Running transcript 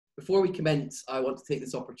Before we commence, I want to take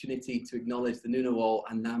this opportunity to acknowledge the Ngunnawal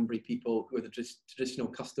and Ngambri people who are the traditional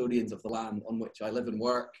custodians of the land on which I live and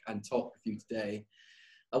work and talk with you today.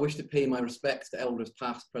 I wish to pay my respects to elders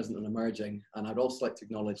past, present and emerging, and I'd also like to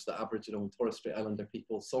acknowledge that Aboriginal and Torres Strait Islander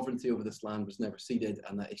people's sovereignty over this land was never ceded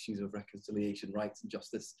and that issues of reconciliation, rights and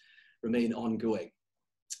justice remain ongoing.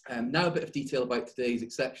 Now a bit of detail about today's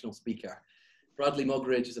exceptional speaker. Bradley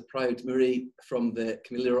Moggridge is a proud Murray from the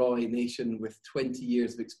Kamilaroi Nation with 20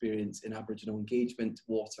 years of experience in Aboriginal engagement,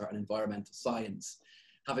 water and environmental science,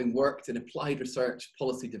 having worked in applied research,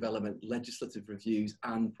 policy development, legislative reviews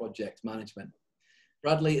and project management.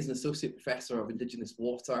 Bradley is an Associate Professor of Indigenous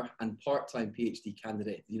Water and part-time PhD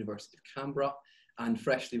candidate at the University of Canberra and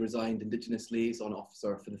freshly resigned Indigenous Liaison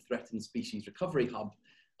Officer for the Threatened Species Recovery Hub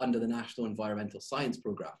under the National Environmental Science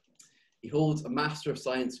Programme. He holds a Master of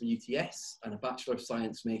Science from UTS and a Bachelor of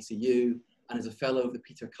Science from ACU and is a Fellow of the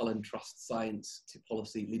Peter Cullen Trust Science to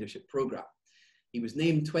Policy Leadership Programme. He was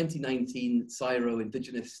named 2019 CSIRO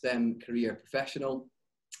Indigenous STEM Career Professional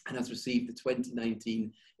and has received the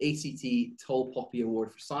 2019 ACT Tall Poppy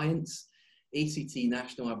Award for Science, ACT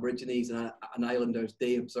National Aborigines and Islanders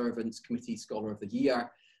Day Observance Committee Scholar of the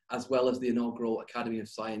Year, as well as the inaugural Academy of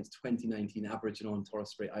Science 2019 Aboriginal and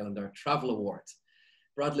Torres Strait Islander Travel Award.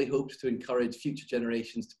 Bradley hopes to encourage future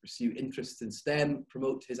generations to pursue interests in STEM,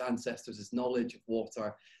 promote his ancestors' knowledge of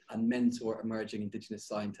water, and mentor emerging Indigenous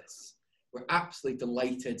scientists. We're absolutely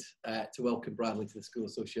delighted to welcome Bradley to the School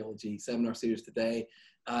of Sociology seminar series today.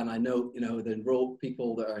 And I know, the enrolled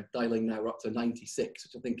people that are dialing now are up to 96,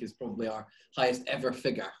 which I think is probably our highest ever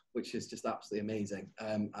figure, which is just absolutely amazing.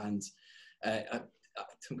 I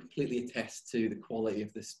completely attest to the quality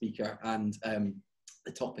of this speaker and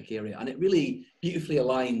the topic area. And it really beautifully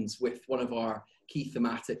aligns with one of our key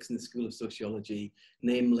thematics in the School of Sociology,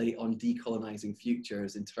 namely on decolonising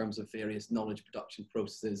futures in terms of various knowledge production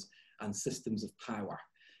processes and systems of power.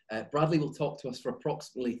 Bradley will talk to us for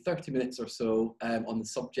approximately 30 minutes or so on the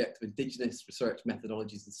subject of Indigenous Research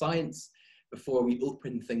Methodologies in Science before we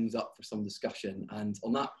open things up for some discussion. And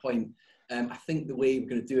on that point, I think the way we're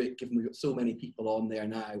going to do it, given we've got so many people on there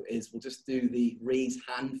now, is we'll just do the raise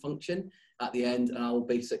hand function at the end, and I'll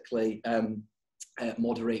basically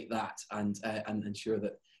moderate that and ensure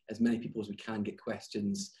that as many people as we can get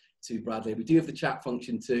questions to Bradley. We do have the chat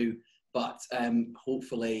function too, but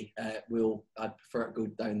hopefully I'd prefer to go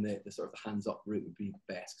down the sort of the hands up route would be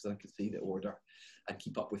best because I can see the order and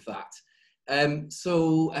keep up with that.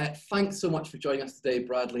 Thanks so much for joining us today,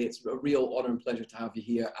 Bradley. It's a real honour and pleasure to have you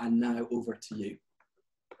here. And now over to you.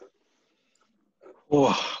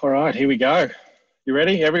 Oh, all right, here we go. You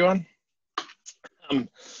ready, everyone?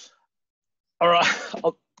 All right.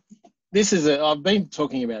 I've been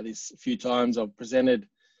talking about this a few times. I've presented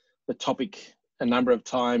the topic a number of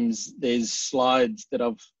times. There's slides that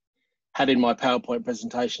I've had in my PowerPoint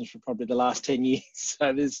presentations for probably the last 10 years.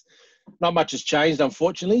 So there's not much has changed,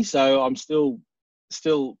 unfortunately. So I'm still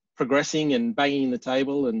progressing and banging the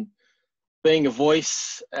table and being a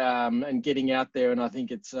voice and getting out there. And I think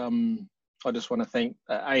it's, I just want to thank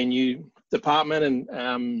ANU department.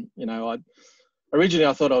 And, originally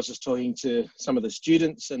I thought I was just talking to some of the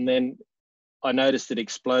students, and then I noticed it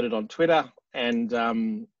exploded on Twitter, and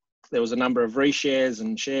there was a number of reshares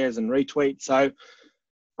and shares and retweets. So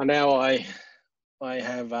I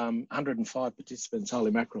have 105 participants.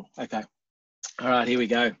 Holy mackerel. Okay. All right, here we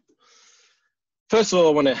go. First of all,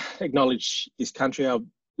 I want to acknowledge this country.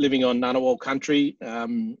 I'm living on Ngunnawal country.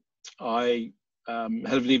 I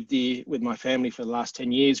have lived here with my family for the last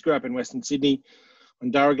 10 years, grew up in Western Sydney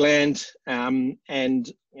on Durrag land.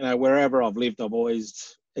 And, wherever I've lived, I've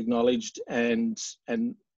always acknowledged and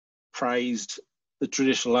praised the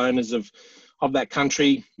traditional owners of that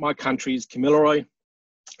country. My country is Kamilaroi,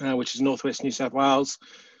 which is northwest New South Wales.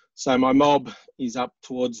 So my mob is up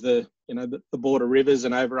towards the border rivers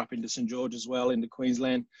and over up into St George as well, into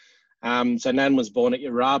Queensland. So Nan was born at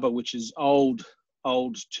Yarrabah, which is old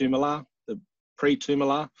Tumala, the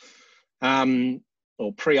pre-Tumala,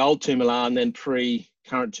 or pre-old Tumala, and then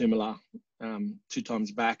pre-current Tumala, 2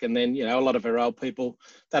 times back. And then, a lot of our old people,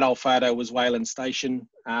 that old photo was Wayland Station.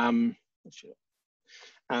 And,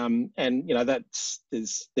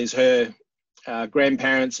 there's her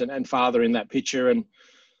grandparents and father in that picture. And,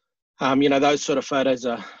 those sort of photos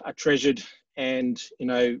are treasured. And,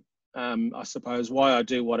 I suppose why I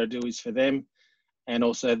do what I do is for them. And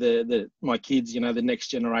also my kids, the next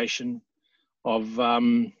generation of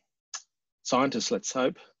scientists, let's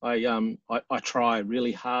hope. I try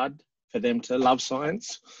really hard for them to love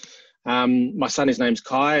science. My son, his name's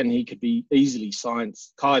Kai, and he could be easily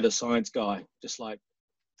Kai the science guy, just like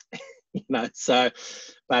you know, so,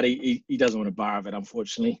 but he doesn't want to borrow of it,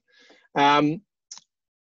 unfortunately. And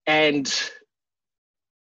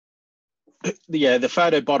yeah, the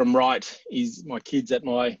photo bottom right is my kids at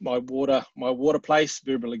my water place,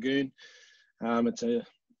 Birba Lagoon. It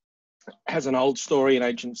has an old story, an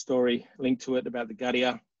ancient story linked to it about the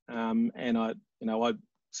Gadiya, and I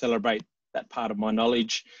celebrate that part of my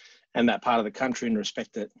knowledge and that part of the country and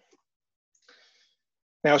respect it.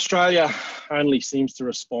 Now, Australia only seems to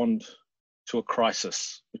respond to a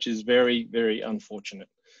crisis, which is very, very unfortunate.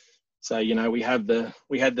 So, you know, we had the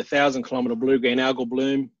 1,000-kilometre blue-green algal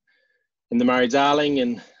bloom in the Murray-Darling,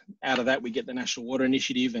 and out of that we get the National Water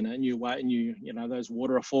Initiative and a new those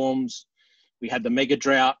water reforms. We had the mega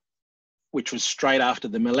drought, which was straight after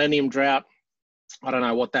the millennium drought. I don't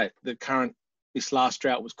know what this last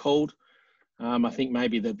drought was called. I think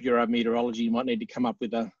maybe the Bureau of Meteorology might need to come up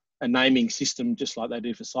with a naming system just like they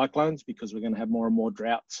do for cyclones, because we're going to have more and more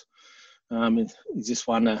droughts. Is this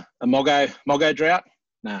one a Moggo drought?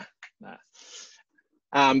 Nah.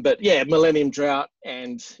 But yeah, millennium drought,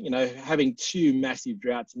 and you know, having 2 massive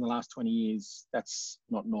droughts in the last 20 years, that's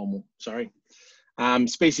not normal. Sorry.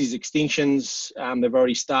 Species extinctions, they've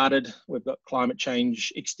already started. We've got climate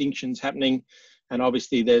change extinctions happening, and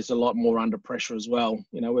obviously there's a lot more under pressure as well.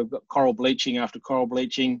 You know, we've got coral bleaching after coral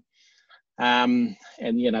bleaching, and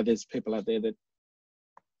you know, there's people out there that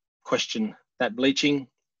question that bleaching.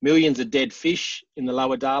 Millions of dead fish in the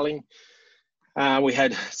lower Darling. We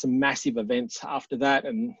had some massive events after that,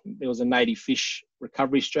 and there was a native fish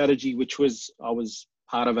recovery strategy, which I was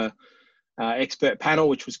part of a expert panel,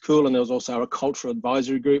 which was cool, and there was also a cultural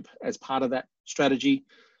advisory group as part of that strategy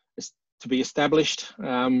to be established.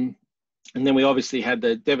 And then we obviously had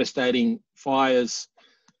the devastating fires,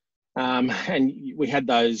 and we had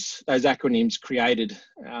those acronyms created.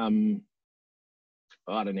 I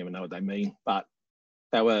don't even know what they mean, but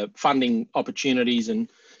they were funding opportunities and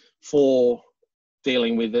for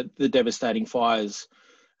dealing with the devastating fires.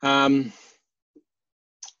 And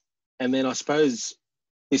then I suppose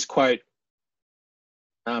this quote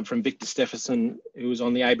from Victor Stephenson, who was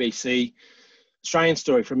on the ABC Australian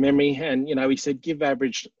Story from memory, and you know, he said, give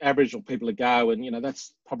Aboriginal people a go. And you know,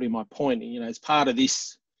 that's probably my point. You know, as part of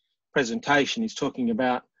this presentation, he's talking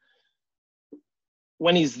about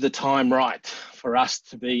when is the time right for us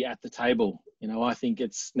to be at the table. You know, I think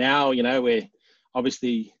it's now. You know, we're under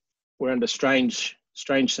strange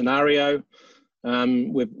scenario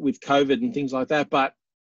with COVID and things like that, but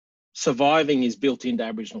surviving is built into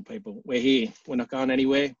Aboriginal people. We're here. We're not going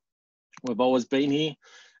anywhere. We've always been here,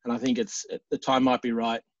 and I think the time might be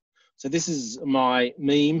right. So this is my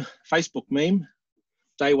Facebook meme,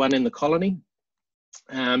 day 1 in the colony.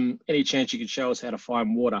 Any chance you could show us how to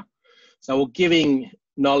find water? So we're giving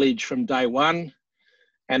knowledge from day 1,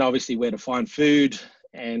 and obviously where to find food,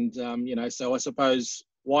 and you know. So I suppose,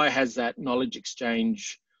 why has that knowledge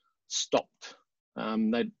exchange stopped?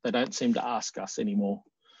 They don't seem to ask us anymore.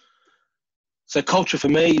 So culture for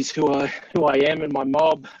me is who I am and my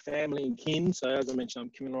mob, family and kin. So as I mentioned,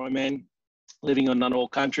 I'm Kamilaroi man, living on Ngunnawal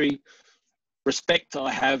country. Respect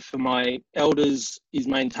I have for my elders is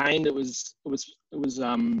maintained. It was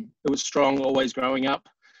strong always growing up,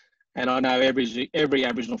 and I know every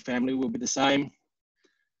Aboriginal family will be the same.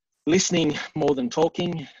 Listening more than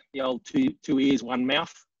talking, the old two ears, one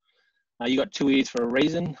mouth. You got 2 ears for a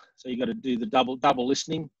reason, so you got to do the double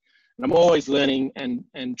listening. And I'm always learning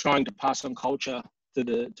and trying to pass on culture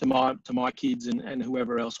to my kids and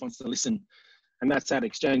whoever else wants to listen. And that's that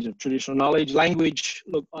exchange of traditional knowledge. Language,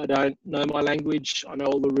 look, I don't know my language. I know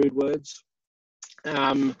all the rude words,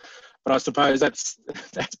 but I suppose that's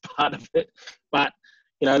part of it. But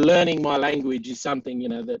you know, learning my language is something, you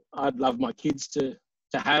know, that I'd love my kids to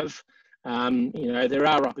have. You know, there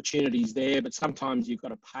are opportunities there, but sometimes you've got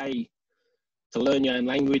to pay to learn your own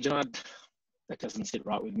language, and that doesn't sit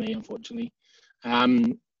right with me, unfortunately.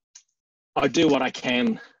 I do what I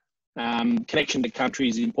can. Connection to country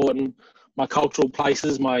is important. My cultural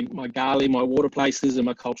places, my Gali, my water places, and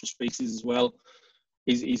my cultural species as well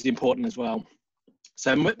is important as well.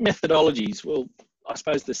 So methodologies, well, I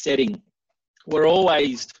suppose the setting. We're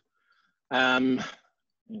always, I'm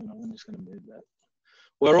just going to move that.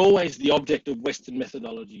 We're always the object of Western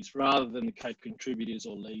methodologies rather than the co-contributors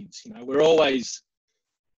or leads. You know, we're always,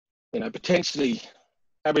 you know, potentially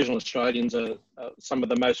Aboriginal Australians are some of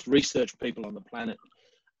the most researched people on the planet.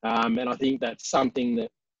 And I think that's something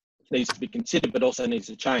that needs to be considered, but also needs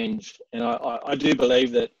to change. And I do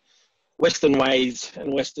believe that Western ways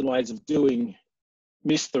and Western ways of doing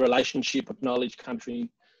miss the relationship of knowledge, country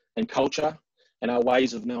and culture and our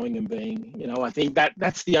ways of knowing and being. You know, I think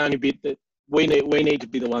that's the only bit that we need to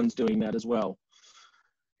be the ones doing that as well.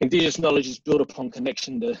 Indigenous knowledge is built upon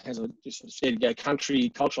connection to, as I just sort of said, country,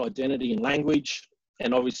 cultural identity and language,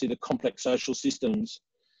 and obviously the complex social systems.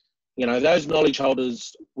 Those knowledge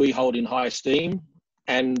holders we hold in high esteem,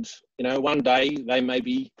 and, one day they may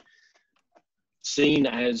be seen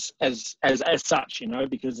as such,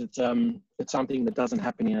 because it's something that doesn't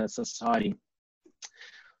happen in our society.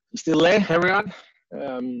 You still there, everyone?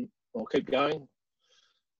 I'll keep going.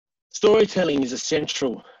 Storytelling is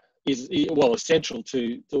essential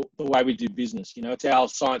to the way we do business. It's our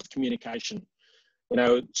science communication.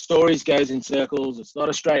 Stories goes in circles. It's not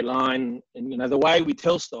a straight line. And, the way we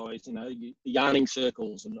tell stories, the yarning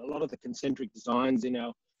circles and a lot of the concentric designs in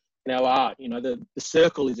our art, the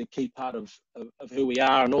circle is a key part of who we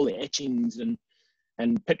are, and all the etchings and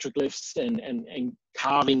petroglyphs and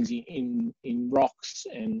carvings in rocks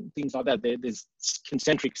and things like that. There's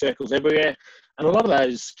concentric circles everywhere. And a lot of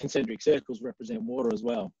those concentric circles represent water as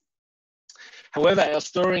well. However, our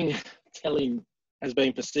storytelling has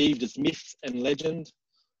been perceived as myth and legend,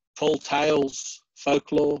 tall tales,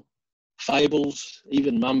 folklore, fables,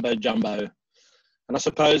 even mumbo jumbo. And I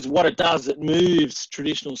suppose what it does, it moves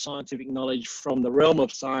traditional scientific knowledge from the realm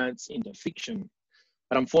of science into fiction.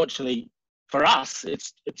 But unfortunately for us,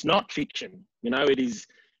 it's not fiction. It is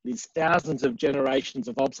thousands of generations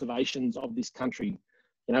of observations of this country,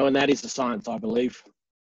 and that is the science, I believe.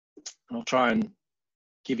 And I'll try and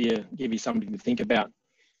give you something to think about.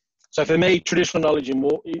 So for me, traditional knowledge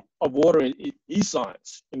of water is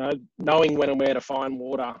science. Knowing when and where to find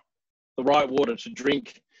water, the right water to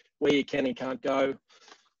drink, where you can and can't go.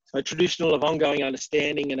 So traditional of ongoing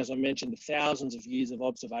understanding, and as I mentioned, the thousands of years of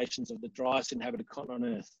observations of the driest inhabited continent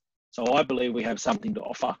on Earth. So I believe we have something to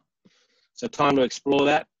offer. So time to explore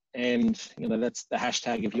that, and that's the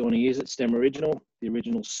hashtag if you want to use it, STEM Original, the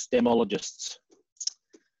original STEMologists.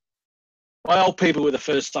 My old people were the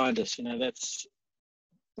first scientists. That's,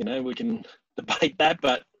 we can debate that,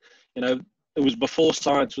 but it was before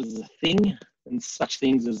science was a thing, and such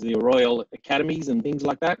things as the Royal Academies and things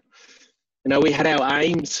like that. We had our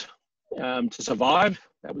aims to survive.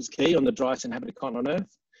 That was key on the driest inhabited continent on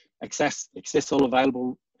Earth. Access all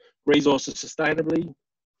available resources sustainably.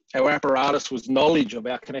 Our apparatus was knowledge of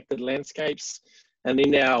our connected landscapes, and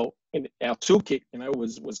in our toolkit,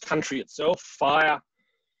 was country itself, fire,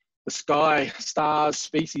 the sky, stars,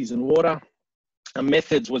 species, and water. Our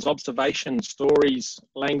methods was observation, stories,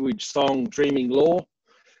 language, song, dreaming, law.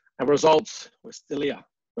 Our results were still here.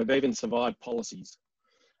 We've even survived policies.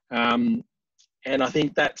 And I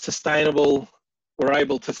think that sustainable, we're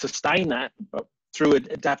able to sustain that through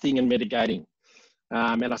adapting and mitigating.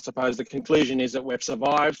 And I suppose the conclusion is that we've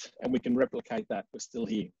survived and we can replicate that. We're still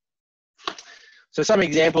here. So some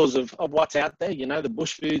examples of what's out there, the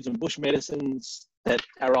bush foods and bush medicines that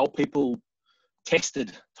our old people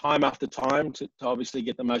tested time after time to obviously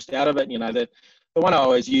get the most out of it. The one I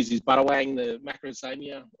always use is butterwang, the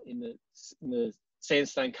macrosamia in the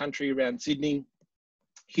sandstone country around Sydney.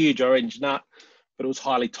 Huge orange nut, but it was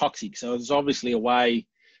highly toxic. So there's obviously a way,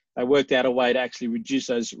 they worked out a way to actually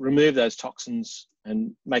remove those toxins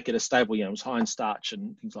and make it a stable, it was high in starch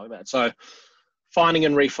and things like that. So finding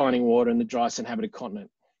and refining water in the driest inhabited continent.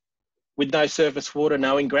 With no surface water,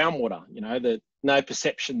 no in groundwater, no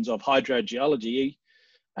perceptions of hydrogeology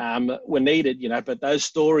were needed, but those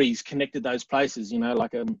stories connected those places, I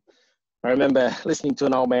remember listening to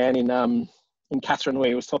an old man in Catherine where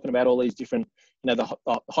he was talking about all these different, the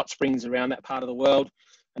hot springs around that part of the world.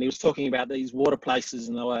 And he was talking about these water places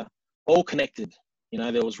and they were all connected.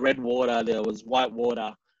 There was red water, there was white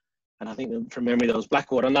water, and I think from memory there was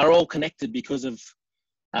black water. And they're all connected because of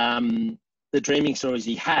the dreaming stories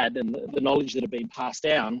he had and the knowledge that had been passed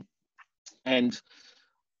down. And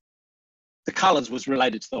the colours was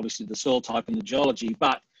related to obviously the soil type and the geology,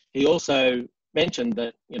 but he also mentioned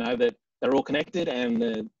that, that they're all connected, and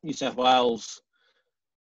the New South Wales,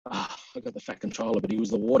 I got the fact controller, but he was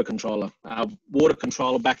the water controller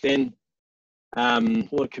back then,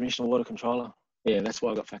 water commissioner, water controller. Yeah, that's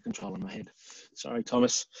why I got fact control in my head. Sorry,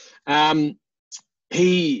 Thomas.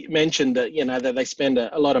 He mentioned that, that they spend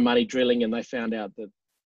a lot of money drilling, and they found out that,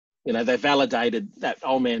 they validated that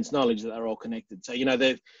old man's knowledge that they're all connected. So,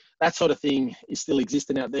 that sort of thing is still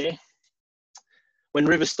existing out there. When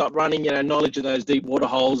rivers stop running, knowledge of those deep water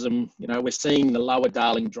holes, and, we're seeing the lower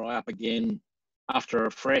Darling dry up again after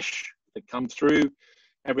a fresh that come through.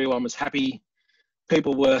 Everyone was happy.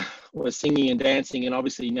 People were singing and dancing, and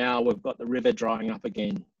obviously now we've got the river drying up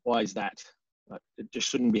again. Why is that? It just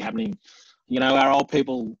shouldn't be happening. Our old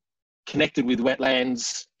people connected with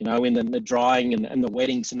wetlands, in the drying and the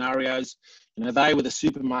wetting scenarios. They were the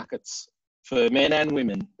supermarkets for men and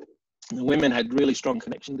women. The women had really strong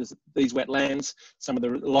connection to these wetlands. A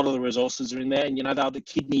lot of the resources are in there, and you know, they're the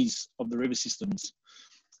kidneys of the river systems.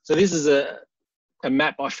 So this is a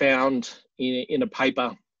map I found in a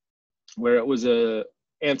paper where it was a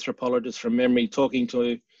anthropologist from memory talking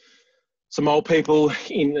to some old people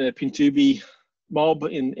in the Pintubi mob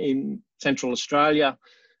in Central Australia.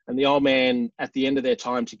 And the old man, at the end of their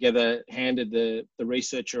time together, handed the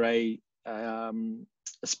researcher a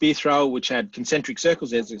spear thrower, which had concentric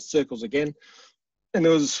circles. There's the circles again. And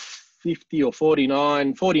there was 50 or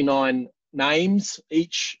 49 names.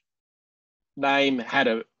 Each name had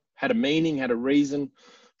a meaning, had a reason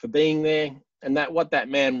for being there. And what that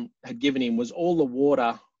man had given him was all the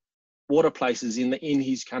water places in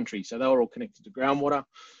his country. So they were all connected to groundwater.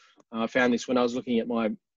 I found this when I was looking at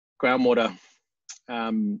my groundwater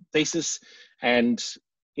thesis, and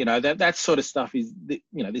you know, that sort of stuff is,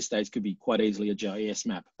 you know, this days could be quite easily a GIS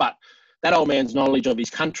map. But that old man's knowledge of his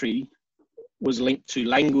country was linked to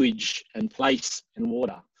language and place and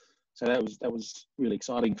water. So that was really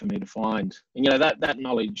exciting for me to find. And you know, that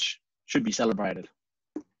knowledge should be celebrated.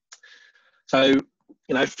 So,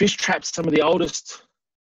 you know, fish traps, some of the oldest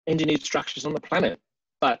engineered structures on the planet.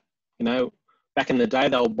 But, you know, back in the day,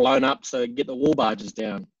 they were blown up so get the wall barges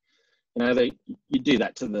down. You know, you'd do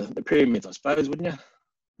that to the pyramids, I suppose, wouldn't you?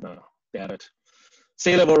 No, doubt it.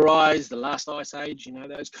 Sea level rise, the last ice age, you know,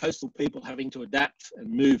 those coastal people having to adapt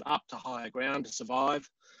and move up to higher ground to survive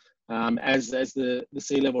as the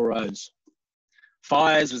sea level rose.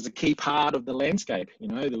 Fires was a key part of the landscape. You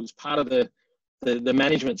know, there was part of the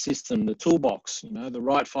management system, the toolbox, you know, the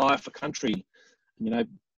right fire for country. You know,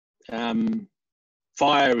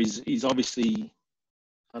 fire is obviously,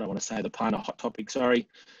 I don't want to say the kind of hot topic, sorry,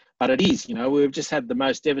 but it is. You know, we've just had the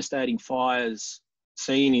most devastating fires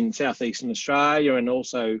seen in southeastern Australia and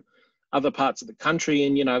also other parts of the country.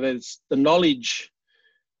 And, you know, there's the knowledge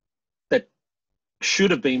that should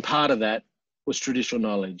have been part of that was traditional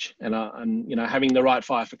knowledge. And you know, having the right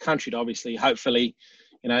fire for country to obviously, hopefully,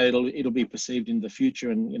 you know, it'll be perceived in the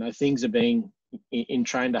future, and, you know, things are being in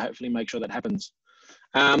train to hopefully make sure that happens.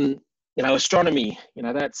 You know, astronomy, you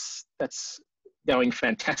know, that's going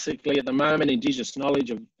fantastically at the moment. Indigenous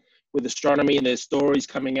knowledge with astronomy, and there's stories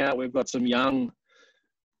coming out. We've got some young,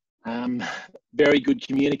 very good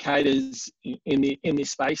communicators in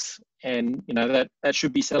this space, and you know, that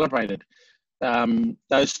should be celebrated.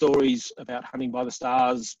 Those stories about hunting by the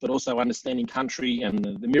stars, but also understanding country and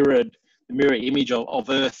the mirror image of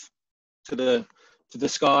Earth to the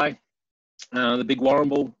sky, the big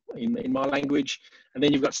Warrnambool in my language. And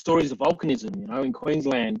then you've got stories of volcanism, you know, in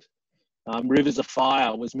Queensland. Rivers of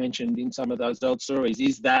fire was mentioned in some of those old stories.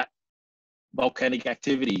 Is that volcanic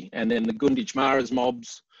activity? And then the Gunditj Maras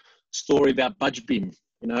mob's story about Budgebim,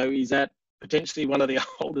 you know, is that potentially one of the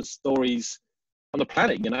oldest stories on the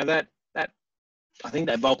planet? You know, that I think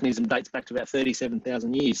that volcanism dates back to about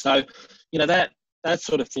 37,000 years. So, you know, that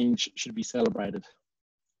sort of thing should be celebrated.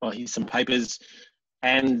 Oh, here's some papers,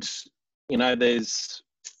 and you know, there's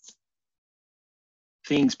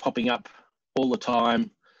things popping up all the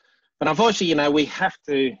time. But unfortunately, you know, we have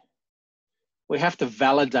to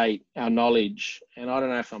validate our knowledge. And I don't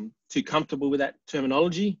know if I'm too comfortable with that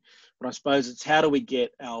terminology, but I suppose it's how do we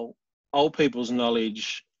get our old people's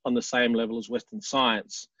knowledge on the same level as Western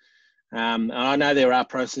science? And I know there are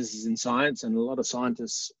processes in science, and a lot of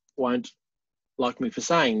scientists won't like me for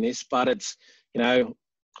saying this, but it's, you know,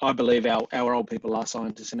 I believe our old people are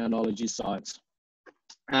scientists and our knowledge is science.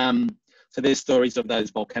 So there's stories of those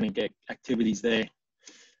volcanic activities there.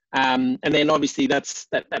 And then obviously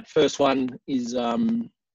that first one is, you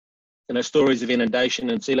know, stories of inundation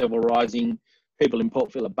and sea level rising, people in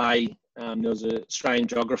Port Phillip Bay. There was an Australian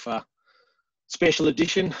geographer special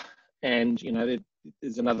edition, and, you know,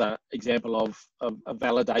 there's another example of a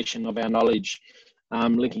validation of our knowledge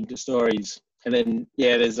linking to stories. And then,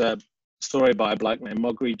 yeah, there's a story by a bloke named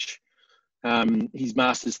Moggridge. His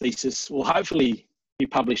master's thesis will hopefully be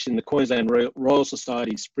published in the Queensland Royal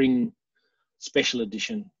Society Spring Special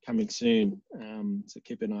Edition coming soon. So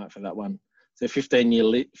keep an eye out for that one. So 15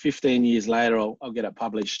 years later, I'll get it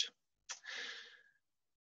published.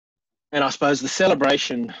 And I suppose the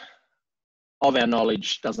celebration of our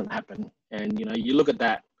knowledge doesn't happen. And, you know, you look at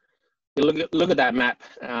that map,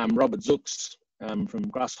 Robert Zooks from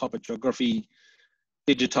Grasshopper Geography,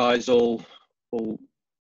 digitized all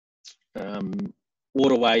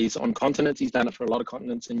waterways on continents. He's done it for a lot of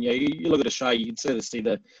continents. And yeah, you look at Australia, you can sort of see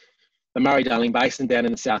the Murray-Darling Basin down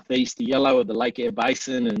in the southeast, the yellow of the Lake Eyre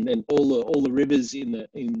Basin, and then all the rivers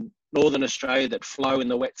in northern Australia that flow in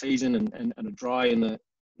the wet season and are dry in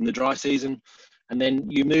the dry season. And then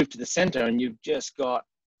you move to the centre and you've just got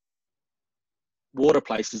water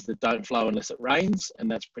places that don't flow unless it rains, and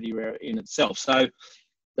that's pretty rare in itself. So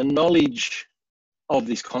the knowledge of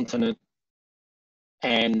this continent,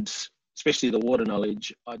 and especially the water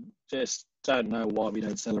knowledge, I just don't know why we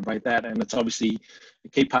don't celebrate that. And it's obviously a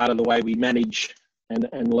key part of the way we manage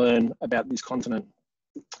and learn about this continent.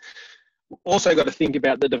 Also got to think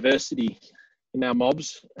about the diversity in our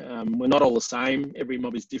mobs. We're not all the same. Every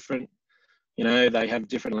mob is different. You know, they have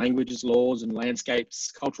different languages, laws and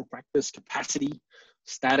landscapes, cultural practice, capacity,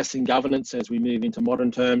 status and governance as we move into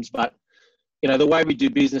modern terms. But, you know, the way we do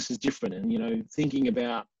business is different. And, you know, thinking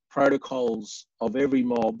about protocols of every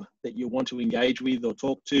mob that you want to engage with or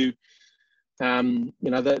talk to, you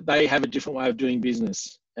know, they have a different way of doing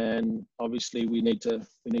business. And obviously we need to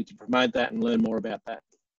promote that and learn more about that.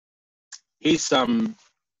 Here's some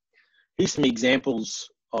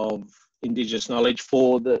examples of Indigenous knowledge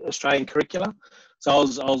for the Australian curricula. So I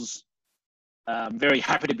was very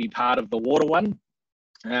happy to be part of the water one,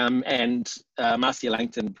 and Marcia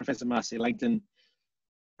Langton, Professor Marcia Langton,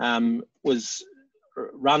 was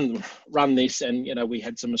run this, and you know, we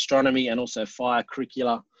had some astronomy and also fire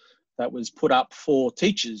curricula that was put up for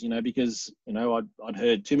teachers, you know, because you know I'd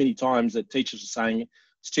heard too many times that teachers were saying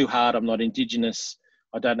it's too hard, I'm not Indigenous,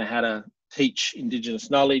 I don't know how to teach Indigenous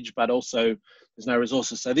knowledge, but also there's no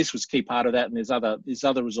resources. So this was key part of that, and there's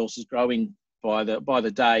other resources growing by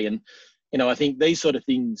the day. And you know, I think these sort of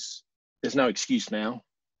things, there's no excuse now.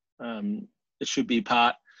 It should be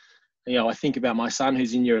part. You know, I think about my son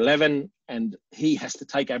who's in year 11, and he has to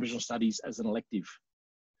take Aboriginal studies as an elective,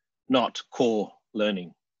 not core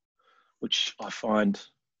learning, which I find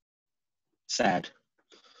sad.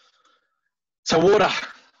 So water,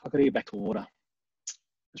 I've got to get back to water.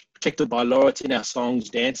 It's protected by law. It's in our songs,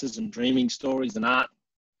 dances, and dreaming stories and art.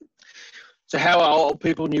 So how our old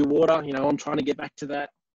people knew water, you know, I'm trying to get back to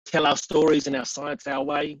that. Tell our stories and our science our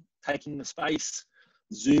way, taking the space,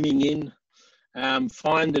 zooming in,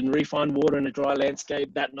 find and refine water in a dry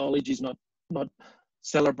landscape. That knowledge is not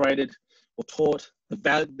celebrated or taught.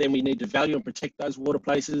 Then we need to value and protect those water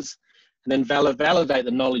places, and then validate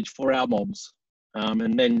the knowledge for our mobs.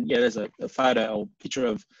 And then, yeah, there's a photo or picture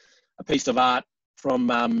of a piece of art from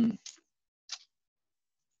my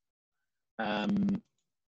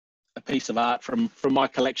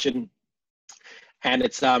collection, and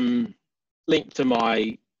it's linked to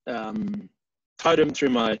my totem through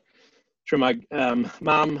my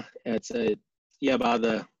mum. It's a Yaba,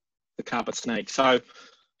 the carpet snake. So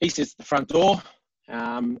he sits at the front door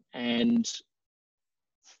and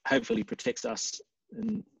hopefully protects us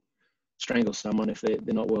and strangles someone if they're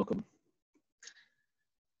not welcome.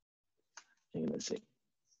 Hang on a sec.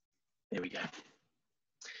 There we go.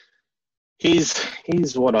 These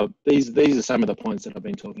are some of the points that I've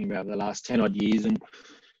been talking about the last 10 odd years. And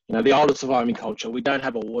you know, the oldest surviving culture, we don't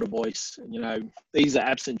have a water voice. You know, these are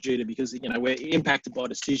absent due to, because you know, we're impacted by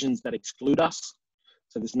decisions that exclude us.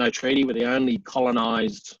 So there's no treaty. We're the only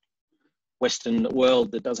colonized Western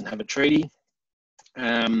world that doesn't have a treaty.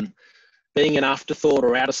 Being an afterthought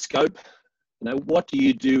or out of scope, you know, what do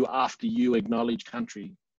you do after you acknowledge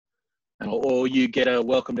country? Or you get a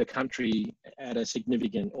welcome to country at a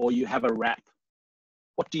significant, or you have a rap.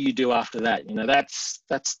 What do you do after that? You know, that's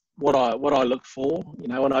what I look for, you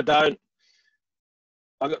know, and I got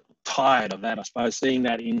tired of that, I suppose, seeing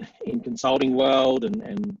that in consulting world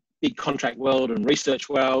and big contract world and research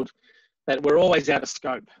world, that we're always out of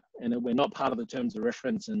scope and we're not part of the terms of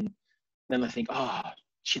reference. And then I think, oh,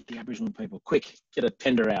 shit, the Aboriginal people, quick, get a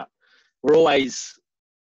tender out. We're always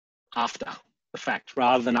after the fact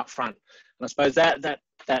rather than up front. And I suppose that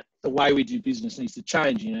the way we do business needs to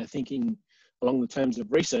change, you know, thinking along the terms of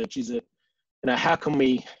research is that, you know, how can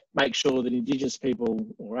we make sure that Indigenous people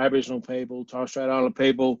or Aboriginal people, Torres Strait Islander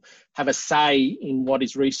people have a say in what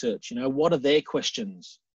is research? You know, what are their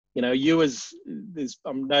questions? You know, there's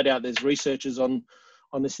no doubt there's researchers on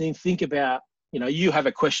this thing. Think about, you know, you have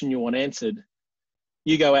a question you want answered.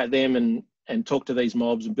 You go out them and talk to these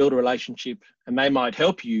mobs and build a relationship, and they might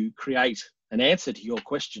help you create an answer to your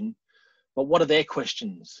question. But what are their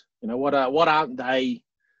questions? You know, what aren't they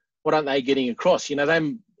getting across? You know,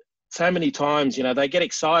 them so many times, you know, they get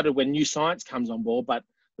excited when new science comes on board, but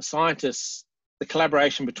the scientists, the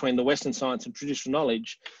collaboration between the Western science and traditional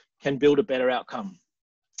knowledge can build a better outcome.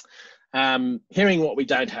 Hearing what we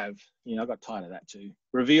don't have, you know, I got tired of that too.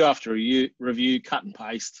 Review after review, cut and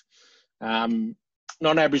paste.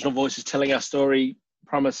 Non-Aboriginal voices telling our story.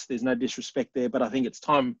 Promise there's no disrespect there, but I think it's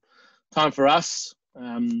time for us.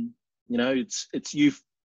 You know, it's you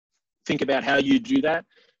think about how you do that,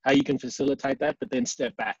 how you can facilitate that, but then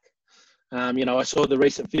step back. You know, I saw the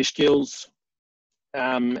recent fish kills,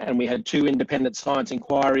 and we had 2 independent science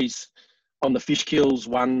inquiries on the fish kills,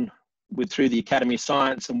 one through the Academy of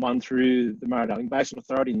Science and one through the Murray-Darling Basin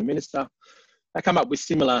Authority and the Minister. They come up with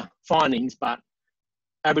similar findings, but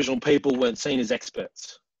Aboriginal people weren't seen as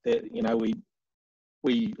experts. They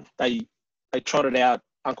trotted out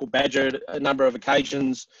Uncle Badger at a number of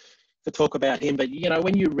occasions to talk about him. But,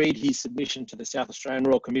 when you read his submission to the South Australian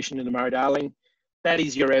Royal Commission in the Murray-Darling, that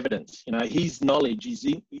is your evidence. His knowledge is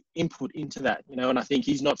input into that, and I think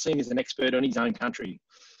he's not seen as an expert on his own country.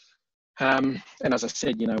 And as I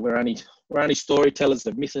said, we're only storytellers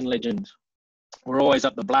of myth and legend. We're always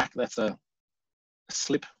up the black. That's a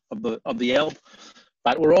slip of the L.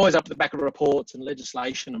 But we're always up the back of reports and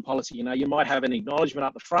legislation and policy. You might have an acknowledgement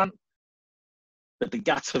up the front, but the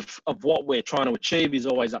guts of what we're trying to achieve is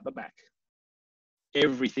always up the back.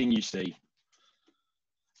 Everything you see.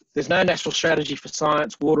 There's no national strategy for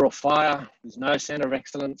science, water or fire. There's no centre of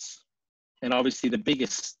excellence. And obviously the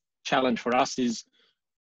biggest challenge for us is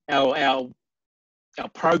our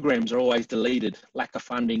programs are always deleted. Lack of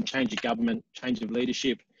funding, change of government, change of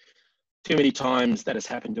leadership. Too many times that has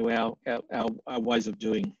happened to our ways of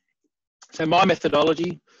doing. So my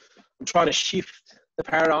methodology, I'm trying to shift the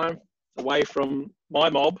paradigm away from my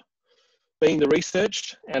mob being the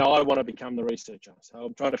researched, and I want to become the researcher. So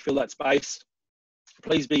I'm trying to fill that space.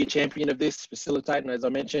 Please be a champion of this, facilitate, and as I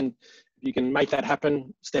mentioned, if you can make that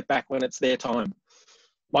happen, step back when it's their time.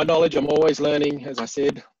 My knowledge, I'm always learning, as I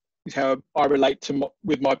said, is how I relate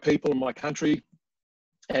with my people and my country.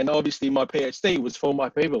 And obviously my PhD was for my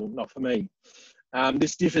people, not for me.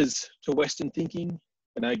 This differs to Western thinking,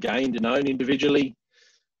 gained and owned individually,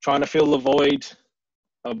 trying to fill the void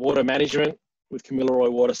of water management with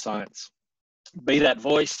Kamilaroi water science. Be that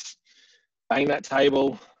voice, bang that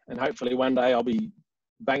table, and hopefully one day I'll be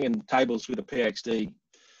banging tables with a PhD.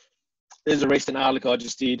 There's a recent article I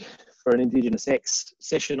just did for an Indigenous X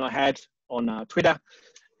session I had on Twitter,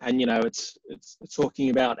 and it's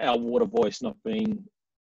talking about our water voice not being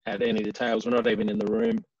at any of the tables. We're not even in the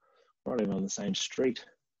room. We're not even on the same street,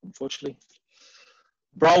 unfortunately.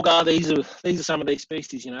 Brolga, these are some of these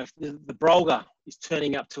species. If the brolga is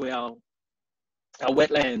turning up to our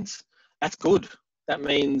wetlands, that's good. That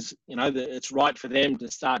means that it's right for them to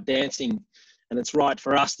start dancing, and it's right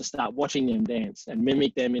for us to start watching them dance and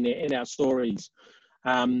mimic them in our stories.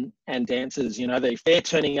 And dancers, if they're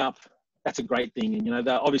turning up, that's a great thing. And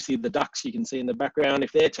obviously the ducks you can see in the background,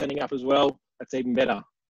 if they're turning up as well, that's even better.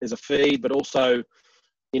 There's a feed, but also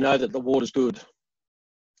that the water's good.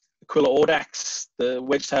 The Quilla audax, the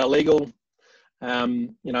wedge-tailed eagle,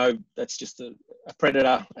 that's just a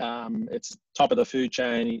predator. It's top of the food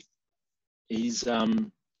chain.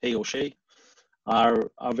 He or she are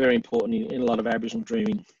very important in a lot of Aboriginal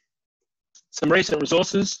dreaming. Some recent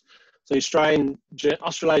resources. So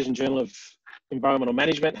Australasian Journal of Environmental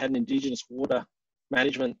Management had an Indigenous Water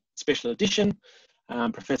Management Special Edition.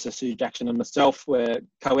 Professor Sue Jackson and myself were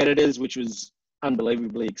co-editors, which was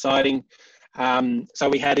unbelievably exciting. So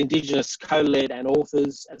we had Indigenous co-led and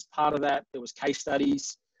authors as part of that. There was case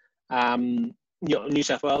studies, New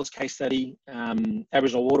South Wales case study,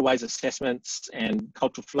 Aboriginal waterways assessments and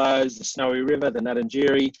cultural flows, the Snowy River, the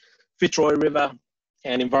Nuttingeri, Fitzroy River,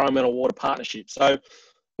 and environmental water partnerships. So,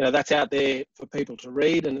 that's out there for people to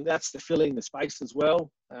read, and that's filling the space as well.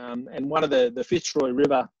 And one of the Fitzroy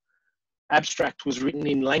River abstract was written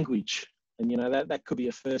in language, and that could be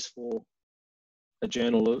a first for a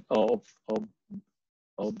journal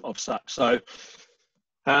of such. So,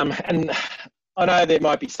 and I know there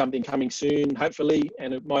might be something coming soon, hopefully,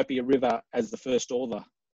 and it might be a river as the first author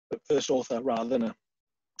rather than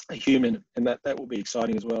a human, and that will be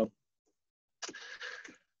exciting as well.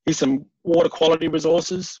 Here's some water quality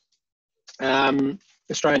resources.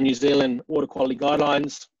 Australian New Zealand water quality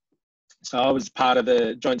guidelines. So I was part of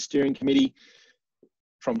the joint steering committee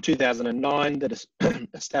from 2009 that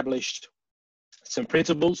established some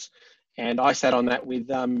principles, and I sat on that with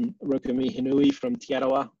Rukumi Hinui from Te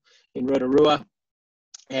Arawa in Rotorua,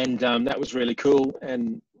 and that was really cool,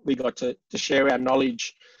 and we got to share our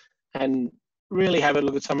knowledge and really have a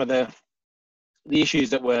look at some of the issues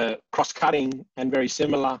that were cross-cutting and very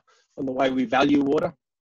similar on the way we value water,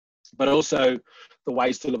 but also the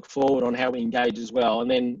ways to look forward on how we engage as well. And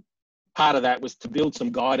then part of that was to build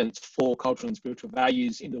some guidance for cultural and spiritual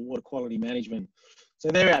values into water quality management. So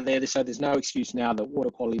they're out there, so there's no excuse now that water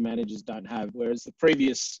quality managers don't have, whereas the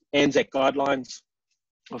previous ANZAC guidelines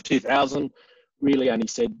of 2000 really only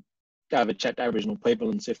said, go have a chat to Aboriginal people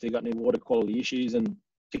and see if they've got any water quality issues and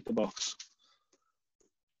tick the box.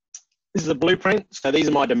 This is a blueprint. So these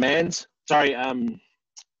are my demands. Sorry,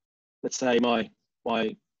 let's say my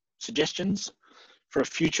suggestions for a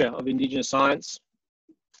future of Indigenous science.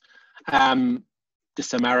 just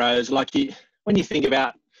some arrows. Like when you think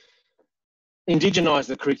about Indigenise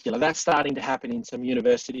the curricula, that's starting to happen in some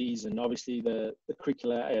universities, and obviously the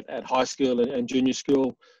curricula at high school and junior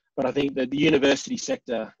school. But I think that the university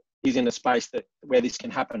sector is in a space where this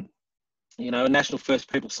can happen. You know, a National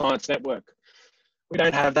First People Science Network. We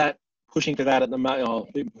don't have that, pushing to that at the moment. Oh,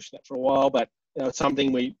 we've been pushing that for a while, but you know, it's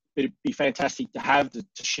something it'd be fantastic to have, to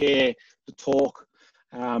share, to talk.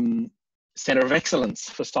 Centre of Excellence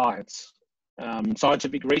for Science,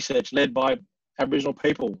 scientific research led by Aboriginal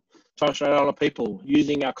people, Torres Strait Islander people,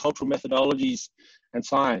 using our cultural methodologies and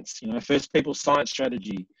science. You know, First People Science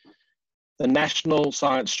Strategy, the National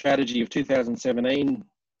Science Strategy of 2017,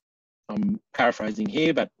 I'm paraphrasing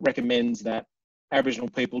here, but recommends that Aboriginal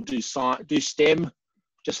people do STEM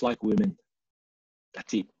just like women.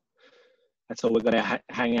 That's it. That's all we've got to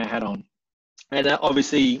hang our hat on. And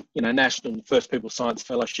obviously, you know, National First People Science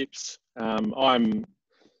Fellowships. I'm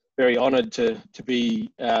very honoured to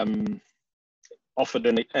be offered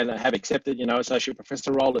and have accepted, you know, associate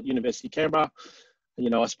professor role at University of Canberra. You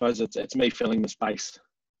know, I suppose it's me filling the space.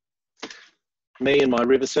 Me and my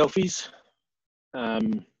river selfies.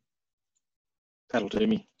 That'll do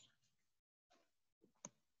me.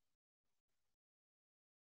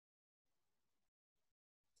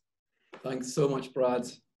 Thanks so much, Brad.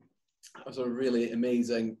 That was a really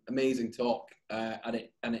amazing talk, and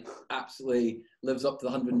it absolutely lives up to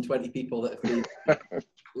the 120 people that have been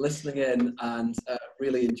listening in and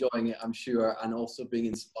really enjoying it, I'm sure, and also being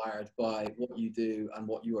inspired by what you do and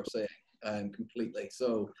what you are saying completely.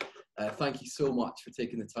 So thank you so much for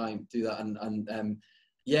taking the time to do that, and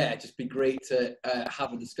yeah, it'd just be great to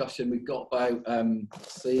have a discussion. We've got about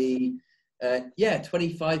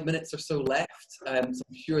 25 minutes or so left, so I'm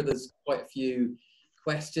sure there's quite a few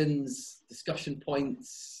questions, discussion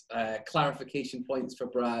points, clarification points for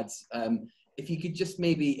Brad. If you could just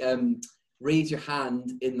maybe raise your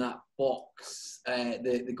hand in that box,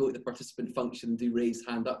 go to the participant function and do raise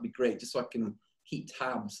hand, that'd be great, just so I can keep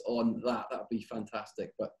tabs on that. That'd be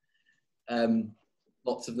fantastic. But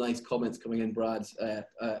lots of nice comments coming in, Brad,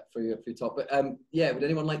 for your talk. But yeah, would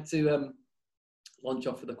anyone like to launch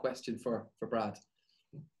off with a question for Brad?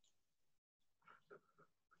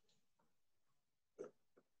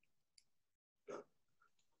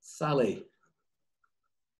 Sally.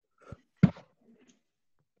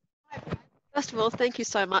 First of all, thank you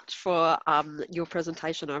so much for your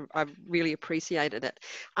presentation. I really appreciated it.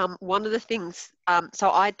 One of the things,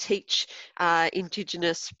 so I teach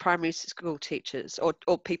Indigenous primary school teachers or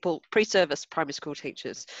people, pre-service primary school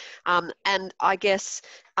teachers. And I guess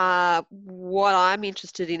what I'm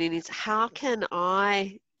interested in is how can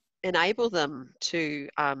I enable them to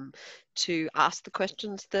ask the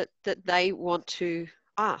questions that they want to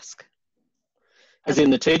ask? As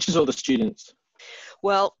in the teachers or the students?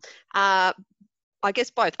 Well, I guess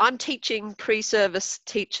both. I'm teaching pre-service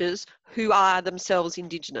teachers who are themselves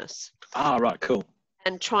Indigenous. Ah, right, cool.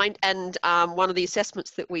 And one of the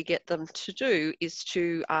assessments that we get them to do is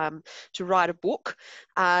to write a book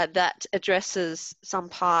that addresses some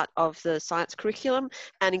part of the science curriculum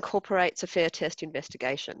and incorporates a fair test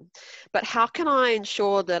investigation. But how can I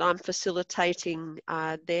ensure that I'm facilitating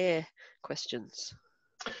their questions?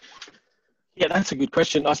 Yeah, that's a good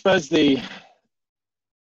question. I suppose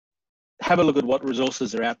have a look at what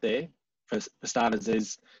resources are out there. For starters,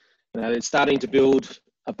 it's starting to build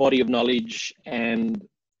a body of knowledge and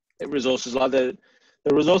resources like the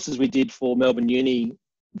resources we did for Melbourne Uni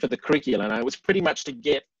for the curricula. And it was pretty much to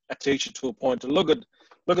get a teacher to a point to look at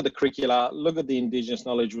the curricula, look at the Indigenous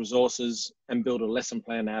knowledge resources, and build a lesson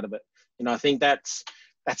plan out of it. You know, I think that's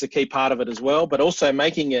a key part of it as well. But also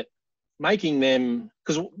making them,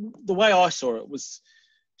 because the way I saw it was,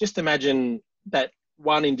 just imagine that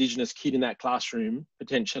one Indigenous kid in that classroom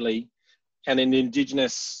potentially, and an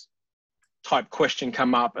Indigenous type question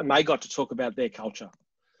come up, and they got to talk about their culture.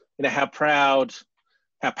 You know, how proud,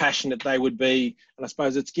 how passionate they would be. And I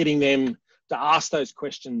suppose it's getting them to ask those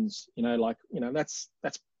questions, you know, like, you know, that's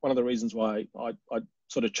one of the reasons why I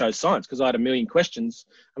sort of chose science, because I had a million questions.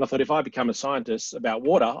 And I thought, if I become a scientist about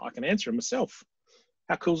water, I can answer them myself.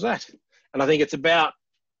 How cool is that? And I think it's about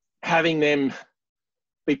having them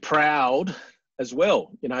be proud as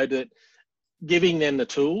well, you know, that giving them the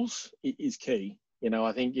tools is key. You know,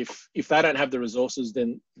 I think if they don't have the resources,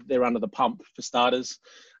 then they're under the pump for starters.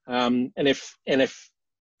 And if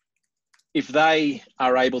they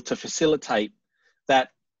are able to facilitate that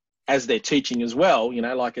as they're teaching as well, you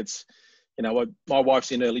know, like it's, you know, my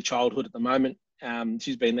wife's in early childhood at the moment.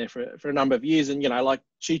 She's been there for a number of years, and, you know, like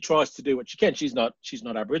she tries to do what she can. She's not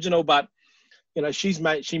Aboriginal, but, you know,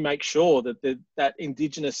 she makes sure that that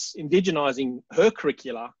indigenizing her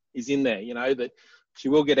curricula is in there, you know, that She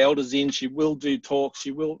will get elders in. She will do talks.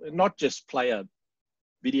 She will not just play a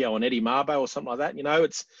video on Eddie Marbo or something like that. You know,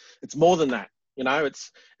 it's more than that. You know,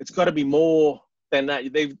 it's got to be more than that.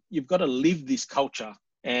 You've got to live this culture,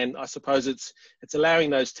 and I suppose it's allowing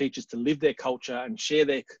those teachers to live their culture and share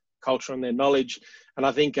their culture and their knowledge. And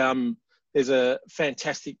I think there is a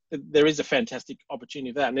fantastic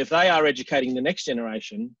opportunity for that. And if they are educating the next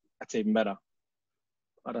generation, that's even better.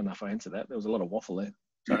 I don't know if I answered that. There was a lot of waffle there.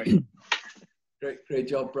 Sorry. Great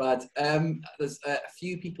job, Brad. There's a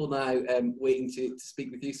few people now waiting to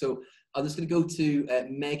speak with you. So I'm just going to go to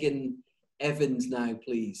Megan Evans now,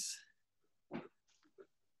 please.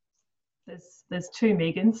 There's two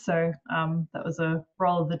Megans, so that was a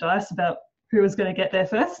roll of the dice about who was going to get there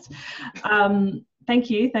first.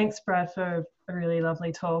 Thank you. Thanks, Brad, for a really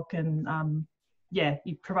lovely talk. And yeah,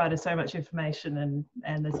 you provided so much information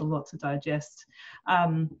and there's a lot to digest.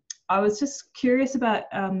 I was just curious about,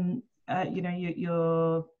 you know,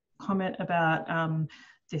 your comment about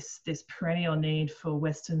this perennial need for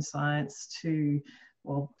Western science to,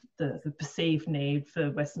 well, the perceived need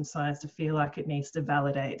for Western science to feel like it needs to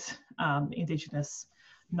validate Indigenous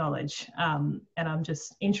knowledge. And I'm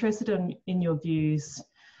just interested in your views.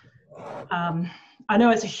 I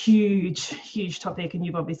know it's a huge topic, and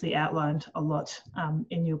you've obviously outlined a lot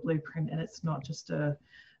in your blueprint, and it's not just a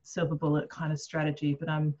silver bullet kind of strategy, but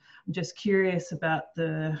I'm just curious about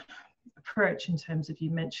the approach in terms of,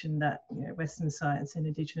 you mentioned that, you know, Western science and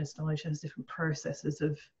Indigenous knowledge has different processes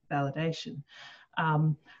of validation.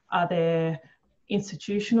 Are there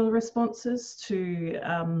institutional responses to,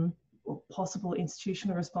 or possible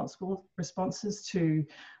institutional responses to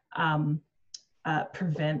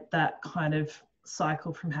prevent that kind of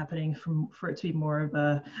cycle from happening, for it to be more of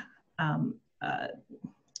a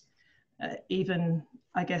even,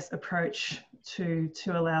 I guess, approach to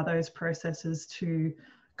allow those processes to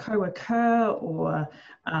co-occur or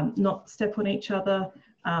not step on each other?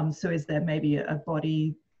 So is there maybe a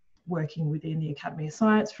body working within the Academy of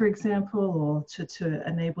Science, for example, or to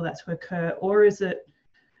enable that to occur? Or is it,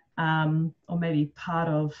 or maybe part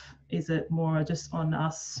of, is it more just on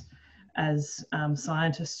us as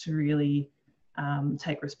scientists to really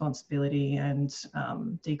take responsibility and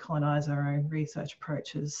decolonize our own research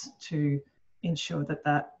approaches to ensure that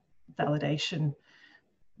that validation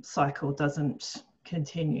cycle doesn't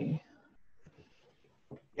continue?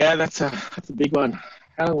 Yeah, that's a big one.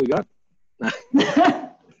 How long we got?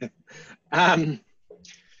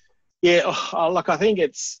 Yeah, like, I think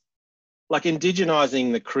it's like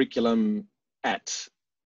indigenizing the curriculum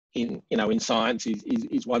in science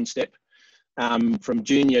is one step, from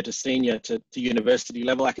junior to senior to university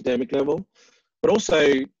level, academic level, but also,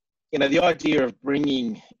 you know, the idea of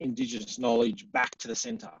bringing Indigenous knowledge back to the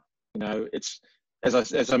centre. You know, it's,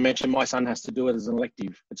 as I mentioned, my son has to do it as an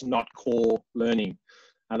elective. It's not core learning.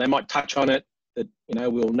 They might touch on it, that, you know,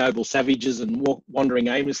 we're noble savages and wandering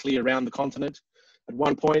aimlessly around the continent at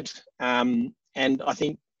one point. And I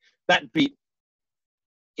think that bit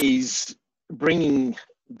is bringing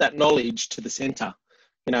that knowledge to the centre,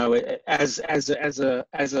 you know, as a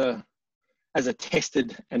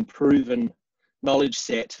tested and proven knowledge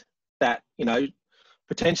set that, you know,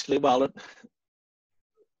 potentially, well,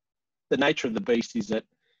 the nature of the beast is that,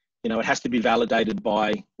 you know, it has to be validated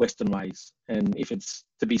by Western ways. And if it's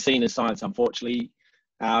to be seen as science, unfortunately,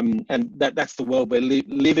 and that's the world we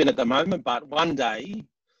live in at the moment. But one day,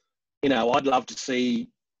 you know, I'd love to see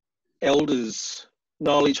elders,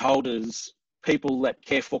 knowledge holders, people that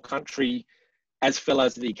care for country as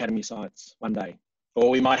fellows of the Academy of Science one day. Or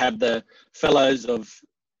we might have the fellows of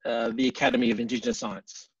the Academy of Indigenous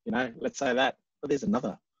Science, you know, let's say that. But there's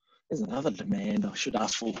another demand I should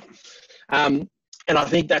ask for. And I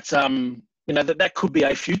think that's, you know, that could be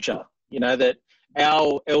a future, you know, that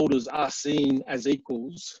our elders are seen as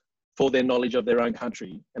equals for their knowledge of their own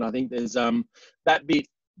country. And I think there's, that bit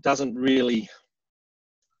doesn't really,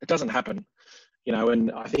 it doesn't happen, you know,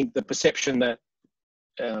 and I think the perception that,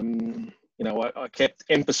 you know, I kept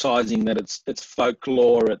emphasizing that it's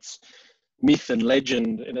folklore, it's myth and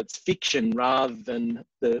legend, and it's fiction, rather than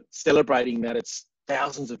celebrating that it's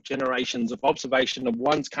thousands of generations of observation of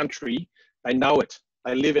one's country. They know it,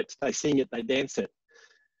 they live it, they sing it, they dance it.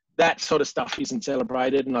 That sort of stuff isn't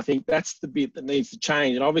celebrated, and I think that's the bit that needs to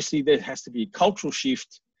change. And obviously there has to be a cultural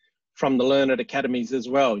shift from the learned academies as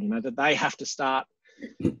well, you know, that they have to start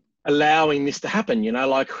allowing this to happen. You know,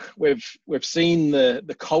 like we've seen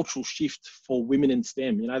the cultural shift for women in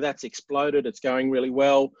STEM, you know, that's exploded, it's going really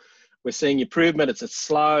well. We're seeing improvement, it's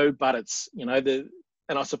slow, but it's, you know,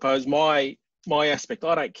 and I suppose my aspect,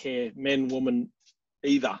 I don't care, men, woman,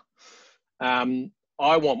 either.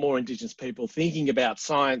 I want more Indigenous people thinking about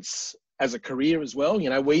science as a career as well. You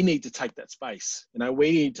know, we need to take that space. You know,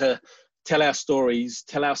 we need to tell our stories,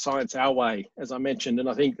 tell our science our way, as I mentioned. And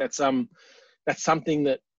I think that's something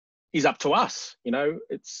that is up to us. You know,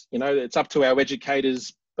 it's up to our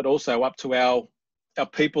educators, but also up to our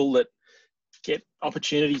people that get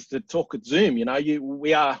opportunities to talk at Zoom. You know,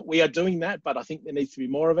 we are doing that, but I think there needs to be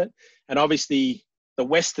more of it. And obviously the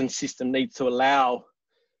Western system needs to allow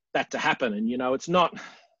that to happen. And, you know, it's not,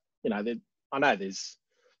 you know, I know there's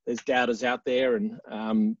doubters out there,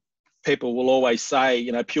 and people will always say,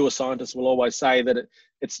 you know, pure scientists will always say that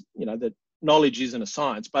it's, you know, that knowledge isn't a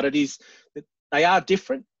science, but it is. They are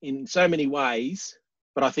different in so many ways.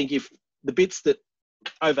 But I think if the bits that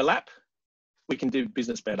overlap, we can do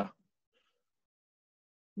business better.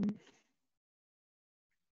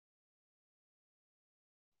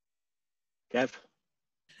 Gav?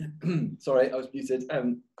 Sorry, I was muted.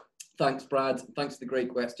 Thanks, Brad. Thanks for the great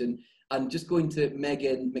question. I'm just going to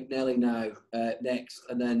Megan McNally now next,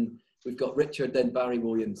 and then we've got Richard, then Barry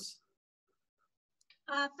Williams.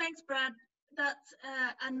 Thanks, Brad. That's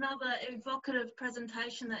another evocative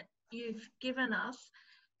presentation that you've given us.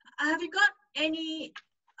 Have you got any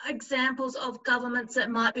examples of governments that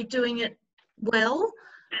might be doing it well?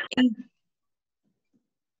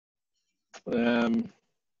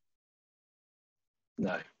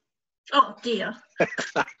 No. Oh dear.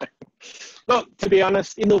 Look, to be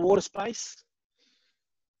honest, in the water space,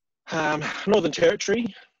 Northern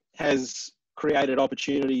Territory has created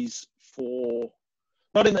opportunities for,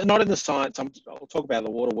 not in the science. I'll talk about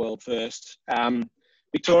the water world first.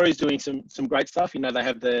 Victoria's doing some great stuff. You know, they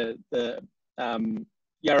have the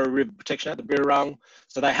Yarra River Protection Act, the Birrarung.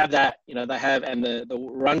 So they have that. You know, they have, and the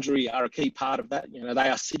Wurundjeri are a key part of that. You know, they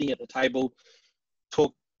are sitting at the table,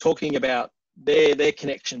 talking about their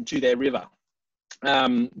connection to their river.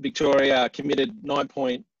 Victoria committed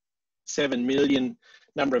 9.7 million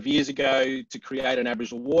number of years ago to create an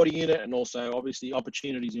Aboriginal water unit, and also obviously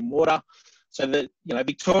opportunities in water. So that, you know,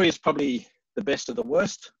 Victoria is probably the best of the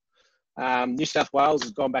worst. New South Wales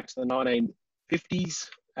has gone back to the 1950s.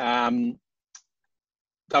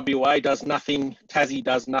 WA does nothing. Tassie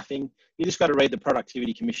does nothing. You just got to read the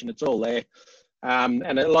Productivity Commission. It's all there.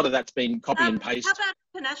 And a lot of that's been copy and paste. How about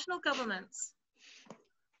international governments?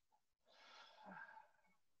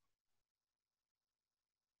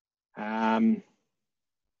 I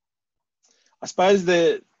suppose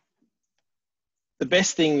the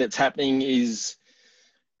best thing that's happening is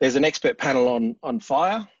there's an expert panel on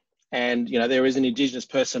fire, and, you know, there is an Indigenous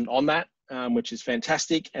person on that, which is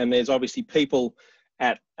fantastic. And there's obviously people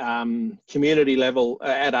at community level,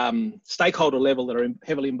 at stakeholder level, that are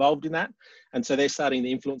heavily involved in that. And so they're starting to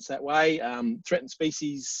influence that way. Threatened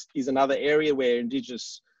species is another area where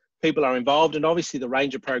Indigenous people are involved, and obviously the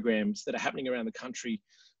ranger programs that are happening around the country.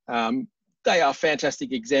 They are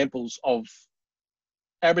fantastic examples of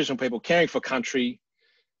Aboriginal people caring for country.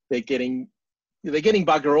 They're getting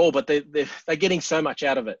bugger all, but they're getting so much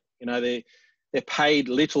out of it. You know, they're paid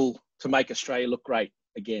little to make Australia look great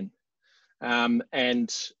again. And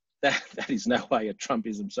that is no way a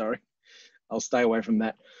Trumpism, sorry. I'll stay away from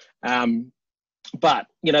that. But,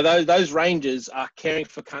 you know, those rangers are caring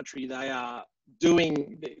for country. They are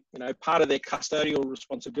doing, you know, part of their custodial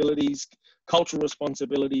responsibilities, cultural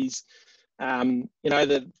responsibilities. You know,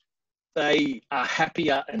 that they are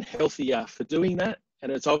happier and healthier for doing that.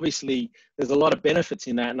 And it's obviously, there's a lot of benefits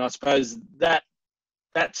in that. And I suppose that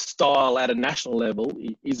style at a national level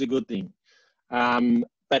is a good thing.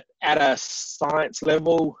 But at a science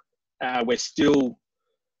level, we're still,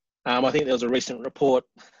 I think there was a recent report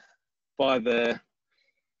by the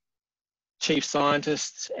chief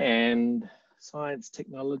scientist and science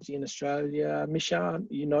technology in Australia, Misha, are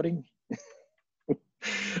you nodding?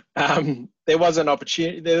 There was an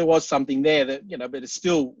opportunity, there was something there that, you know, but it's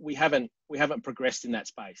still, we haven't progressed in that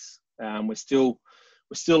space. We're still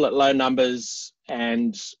at low numbers,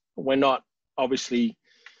 and we're not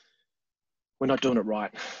doing it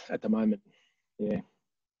right at the moment. Yeah.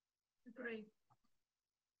 Agree.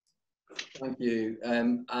 Thank you.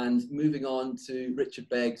 And moving on to Richard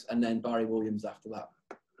Beggs, and then Barry Williams after that.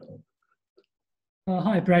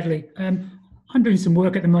 Hi, Bradley. I'm doing some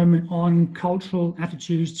work at the moment on cultural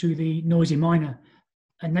attitudes to the noisy miner,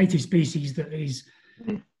 a native species that is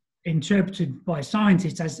interpreted by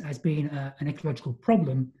scientists as being an ecological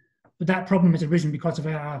problem, but that problem has arisen because of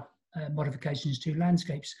our modifications to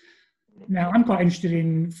landscapes. Now, I'm quite interested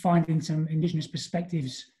in finding some Indigenous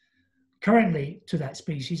perspectives currently to that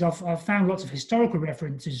species. I've found lots of historical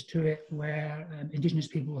references to it where Indigenous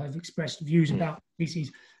people have expressed views about the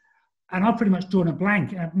species, and I've pretty much drawn a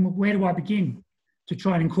blank. Where do I begin to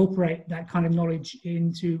try and incorporate that kind of knowledge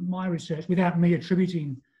into my research without me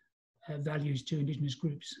attributing values to Indigenous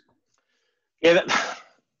groups? Yeah,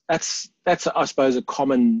 that's I suppose a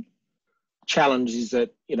common challenge, is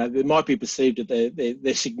that, you know, they might be perceived that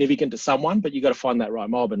they're significant to someone, but you've got to find that right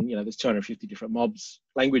mob. And, you know, there's 250 different mobs,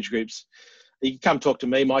 language groups. You can come talk to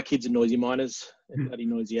me. My kids are noisy miners, they're bloody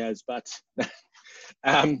noisy as, but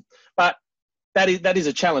but that is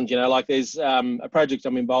a challenge, you know. Like, there's a project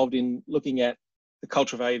I'm involved in looking at the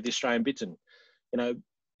cultural value of the Australian bittern. You know,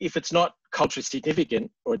 if it's not culturally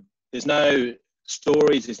significant, or there's no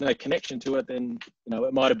stories, there's no connection to it, then, you know,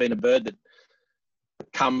 it might have been a bird that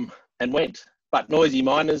come and went. But noisy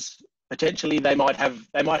miners, potentially they might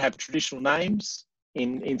have traditional names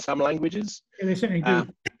in some languages. Yeah, they certainly do.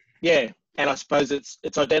 Yeah, and I suppose it's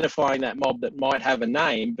identifying that mob that might have a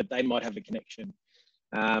name, but they might have a connection.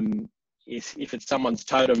 If it's someone's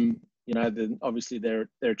totem, you know, then obviously they're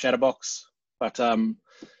a chatterbox. But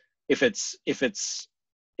if it's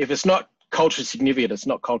not culturally significant, it's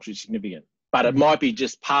not culturally significant. But it might be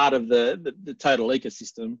just part of the total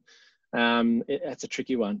ecosystem. That's a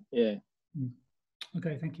tricky one. Yeah.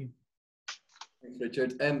 Okay, thank you. Thanks,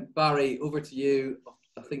 Richard. Barry, over to you.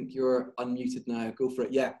 I think you're unmuted now. Go for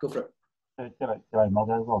it. Yeah, go for it. G'day,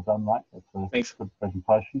 Moggo. Well done, mate. It's a Thanks. Good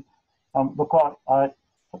presentation. Look, I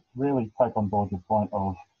really take on board your point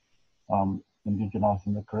of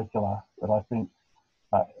indigenising the curricula, but I think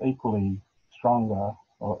equally stronger,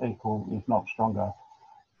 or equal if not stronger,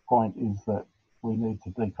 point is that we need to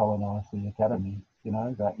decolonise the academy. You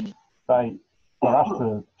know, that for us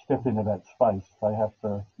to step into that space, they have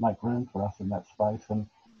to make room for us in that space. And,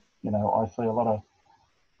 you know, I see a lot of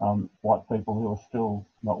white people who are still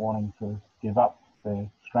not wanting to give up their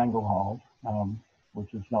stranglehold,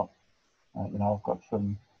 which is not, you know, I've got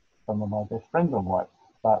some of my best friends are white,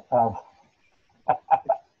 but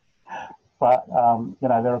you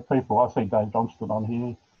know, there are people. I see Dave Johnston on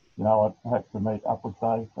here. You know, I had to meet up with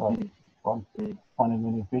Dave one point in the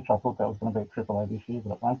near future. I thought that was going to be a Triple A this year,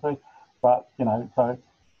 but it won't be. But, you know, so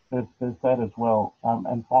there's that as well.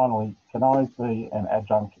 And finally, can I be an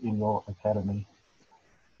adjunct in your academy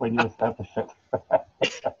when you establish it?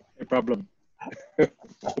 No problem.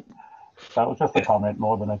 That was just a comment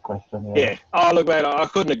more than a question. Yeah. Oh, look, mate, I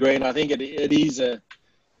couldn't agree. And I think it is a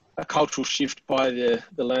cultural shift by the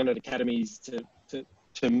learned academies to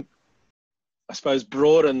I suppose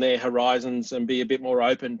broaden their horizons and be a bit more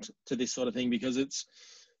open to this sort of thing, because it's,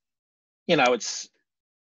 you know,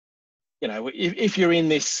 if you're in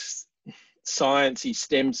this sciencey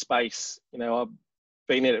STEM space, you know, I've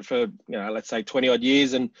been in it for, you know, let's say 20 odd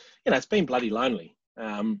years, and, you know, it's been bloody lonely.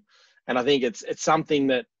 And I think it's something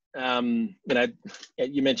that, you know,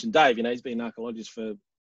 you mentioned Dave, you know, he's been an archaeologist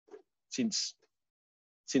since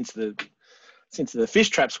the fish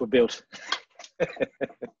traps were built.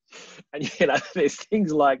 And, you know, there's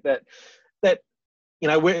things like that, you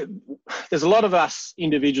know, there's a lot of us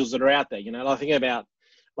individuals that are out there, you know. I think about,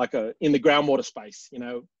 like, in the groundwater space, you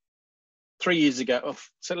know, 3 years ago,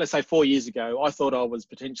 so let's say 4 years ago, I thought I was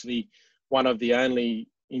potentially one of the only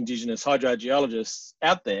Indigenous hydrogeologists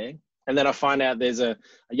out there. And then I find out there's a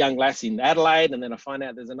young lass in Adelaide, and then I find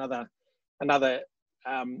out there's another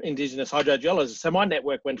Indigenous hydrogeologist. So my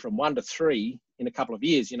network went from 1 to 3 in a couple of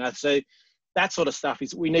years, you know. So that sort of stuff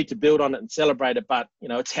we need to build on it and celebrate it. But, you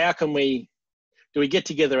know, it's how can do we get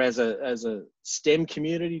together as a STEM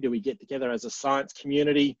community? Do we get together as a science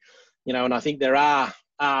community? You know, and I think there are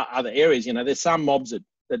other areas, you know. There's some mobs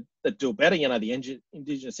that do better, you know. The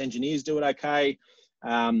Indigenous engineers do it okay.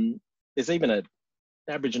 There's even an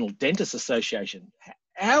Aboriginal Dentists Association.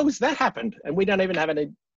 How has that happened? And we don't even have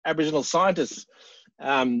an Aboriginal scientists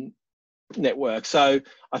network. So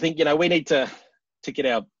I think, you know, we need to get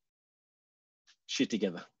our shit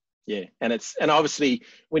together. Yeah, and obviously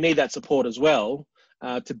we need that support as well,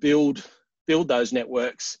 to build those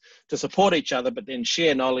networks, to support each other, but then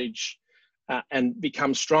share knowledge and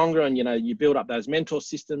become stronger. And, you know, you build up those mentor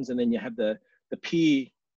systems, and then you have the peer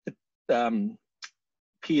to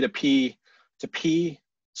peer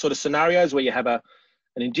sort of scenarios where you have an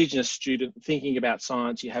Indigenous student thinking about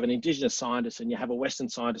science, you have an Indigenous scientist, and you have a Western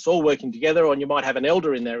scientist all working together, or you might have an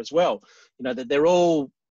elder in there as well. You know, that they're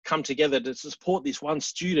all come together to support this one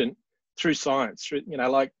student through science. You know,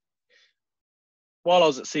 like, while I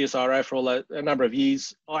was at CSIRO for a number of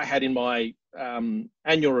years, I had in my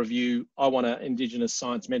annual review, I want an Indigenous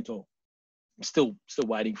science mentor. I'm still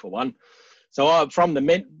waiting for one. So from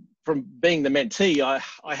being the mentee,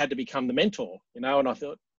 I had to become the mentor, you know. And I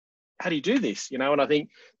thought, how do you do this, you know? And I think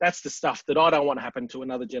that's the stuff that I don't want to happen to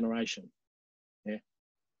another generation. Yeah.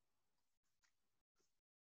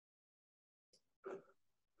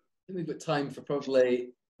 I think we've got time for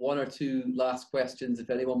probably 1 or 2 last questions if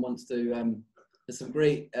anyone wants to There's some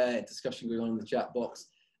great discussion going on in the chat box.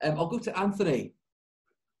 I'll go to Anthony.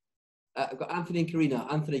 I've got Anthony and Karina.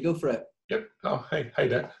 Anthony, go for it. Yep. Oh, hey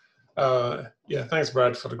there. Yeah, thanks,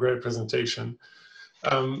 Brad, for the great presentation.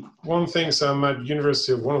 One thing, so I'm at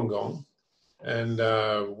University of Wollongong, and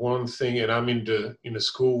one thing, and I'm in a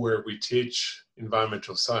school where we teach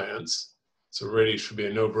environmental science, so really it should be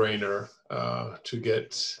a no-brainer to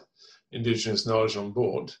get Indigenous knowledge on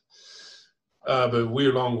board. But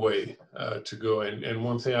we're a long way to go, and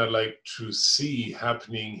one thing I'd like to see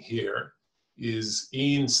happening here is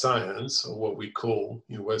in science, or what we call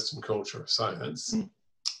in Western culture science,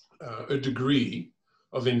 a degree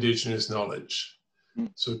of Indigenous knowledge.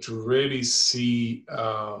 So to really see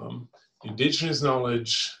Indigenous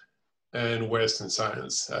knowledge and Western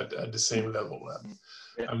science at the same level.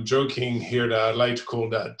 I'm joking here that I'd like to call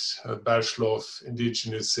that a Bachelor of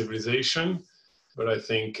Indigenous Civilization, but I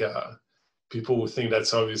think people will think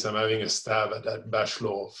that's obvious. I'm having a stab at that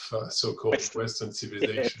Bachelor of so-called Western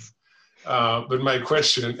Civilization. But my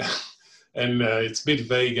question, and it's a bit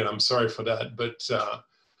vague and I'm sorry for that, but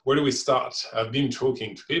where do we start? I've been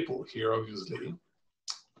talking to people here, obviously,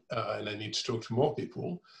 and I need to talk to more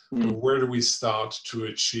people. But where do we start to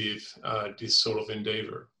achieve this sort of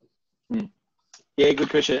endeavor? Yeah, good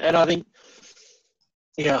question. And I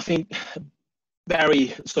think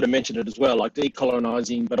Barry sort of mentioned it as well, like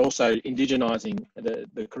decolonizing, but also indigenizing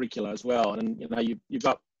the curricula as well. And you've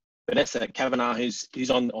got Vanessa Kavanagh, who's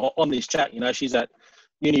on this chat. She's at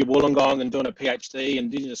Uni of Wollongong and doing a PhD,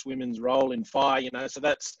 Indigenous women's role in fire. So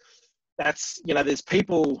that's there's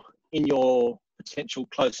people in your potential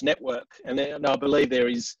close network, and I believe there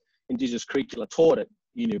is Indigenous curricula taught at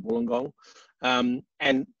Uni of Wollongong,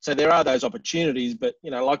 and so there are those opportunities. But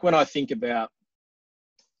like when I think about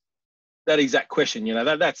that exact question,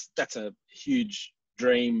 that's a huge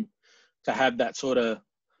dream to have that sort of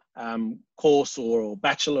course or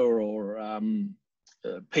bachelor or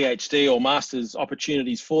PhD or master's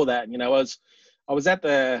opportunities for that. I was at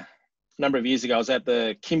a number of years ago, I was at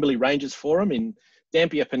the Kimberley Rangers Forum in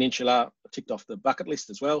Dampier Peninsula. I ticked off the bucket list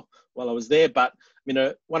as well while I was there, but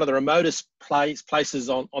one of the remotest places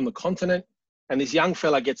on the continent, and this young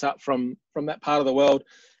fella gets up from that part of the world,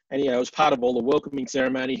 and it was part of all the welcoming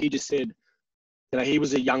ceremony. He just said, he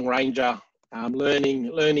was a young ranger,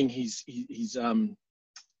 learning his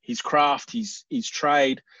craft, his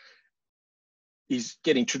trade. He's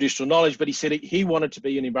getting traditional knowledge, but he said he wanted to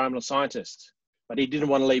be an environmental scientist, but he didn't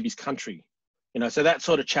want to leave his country. So that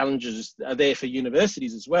sort of challenges are there for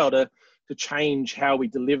universities as well to change how we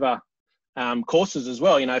deliver courses as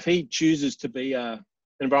well. If he chooses to be an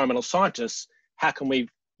environmental scientist, how can we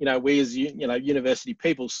as university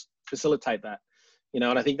people facilitate that? And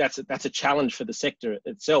I think that's a challenge for the sector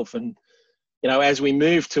itself. And as we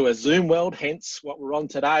move to a Zoom world, hence what we're on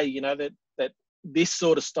today, that this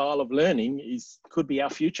sort of style of learning could be our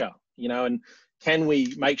future, and can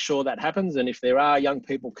we make sure that happens? And if there are young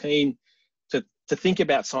people keen to think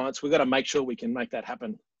about science, we've got to make sure we can make that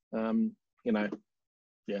happen.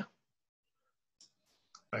 Yeah.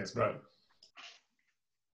 Thanks, Brad.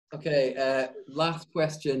 Okay, last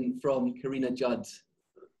question from Karina Judd.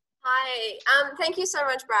 Hi, thank you so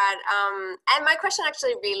much, Brad. And my question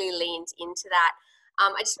actually really leaned into that.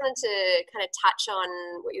 I just wanted to kind of touch on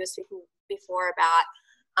what you were speaking before about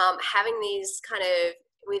having these kind of,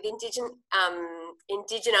 with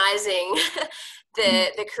indigenizing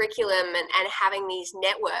the curriculum and having these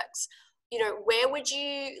networks, where would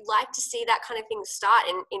you like to see that kind of thing start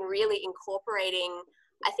in really incorporating?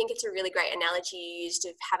 I think it's a really great analogy you used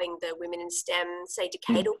of having the Women in STEM, say,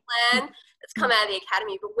 decadal plan that's come out of the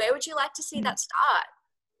academy, but where would you like to see that start?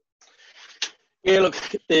 Yeah, look,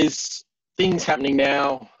 there's things happening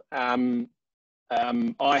now.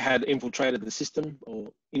 I had infiltrated the system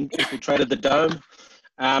or infiltrated the dome.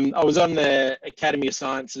 I was on the Academy of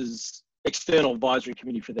Sciences external advisory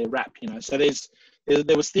committee for their RAP, so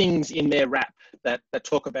there was things in their RAP that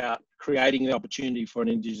talk about creating the opportunity for an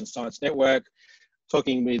Indigenous Science Network,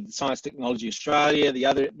 talking with Science Technology Australia, the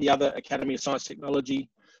other Academy of Science Technology,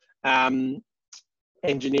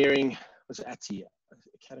 engineering, was it ATSI,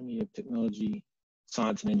 Academy of Technology,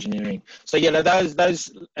 Science and Engineering. So those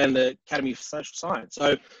and the Academy of Social Science.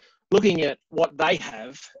 So looking at what they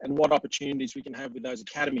have and what opportunities we can have with those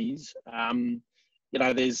academies,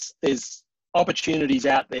 there's opportunities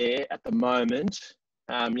out there at the moment.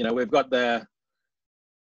 We've got the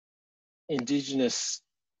Indigenous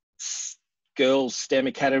Girls STEM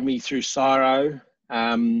Academy through CSIRO,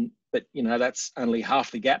 but that's only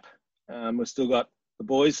half the gap. We've still got the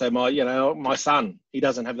boys. So my son, he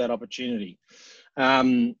doesn't have that opportunity.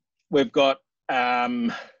 We've got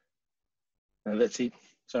that's it.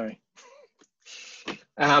 Sorry.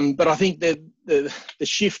 But I think that the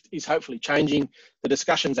shift is hopefully changing. The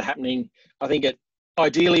discussions are happening. I think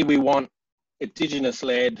ideally we want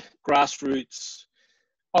Indigenous-led, grassroots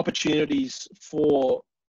opportunities for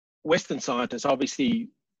Western scientists, obviously,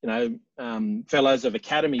 fellows of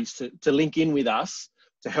academies to link in with us,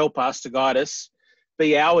 to help us, to guide us,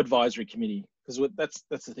 be our advisory committee. Because that's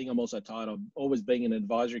the thing I'm also tired of, always being an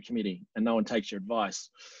advisory committee and no one takes your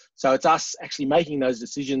advice. So it's us actually making those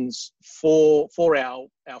decisions for our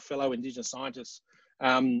fellow Indigenous scientists.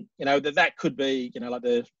 That could be,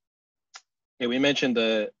 we mentioned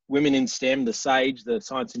the Women in STEM, the SAGE, the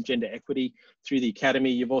Science and Gender Equity through the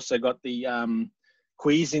Academy. You've also got the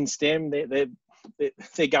Queers in STEM.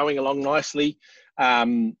 They're going along nicely.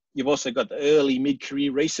 You've also got the Early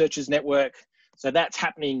Mid-Career Researchers Network. So that's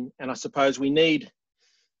happening, and I suppose we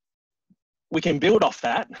can build off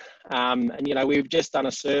that. We've just done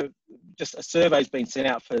a survey's been sent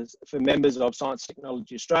out for members of Science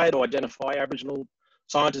Technology Australia to identify Aboriginal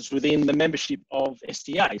scientists within the membership of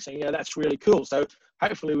STA. So, that's really cool. So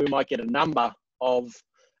hopefully we might get a number of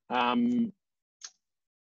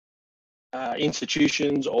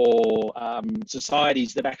institutions or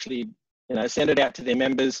societies that actually, send it out to their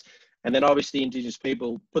members. And then obviously Indigenous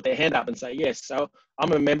people put their hand up and say yes. So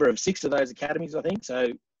I'm a member of 6 of those academies, I think. So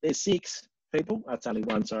there's 6 people. That's only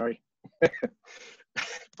 1, sorry.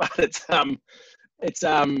 But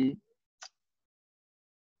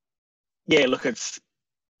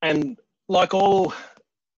and like all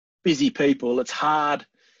busy people, it's hard.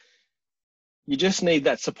 You just need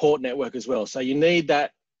that support network as well. So you need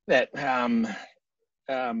that what's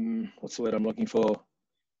the word I'm looking for?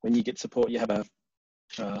 When you get support, you have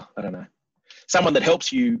I don't know, someone that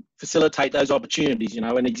helps you facilitate those opportunities,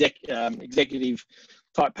 an executive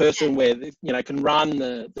type person where, can run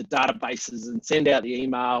the databases and send out the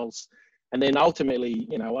emails. And then ultimately,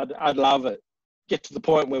 I'd love it, get to the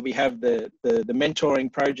point where we have the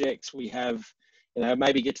mentoring projects, we have,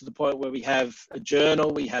 maybe get to the point where we have a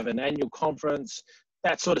journal, we have an annual conference,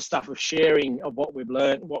 that sort of stuff of sharing of what we've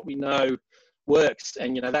learned, what we know works,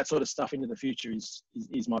 and that sort of stuff into the future is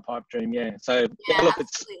my pipe dream. So look,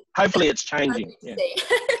 hopefully it's changing. It'd be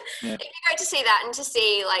great to see that, and to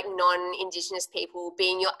see like non-Indigenous people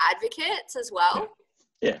being your advocates as well.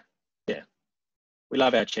 Yeah, we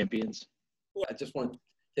love our champions. I just want to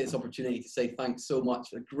take this opportunity to say thanks so much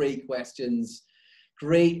for great questions,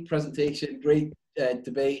 great presentation, great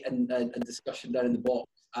debate and discussion down in the box,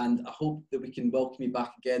 and I hope that we can welcome you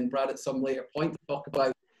back again, Brad, at some later point to talk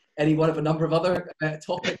about any one of a number of other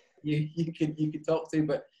topics you could talk to.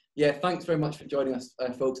 But thanks very much for joining us,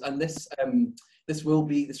 folks. And this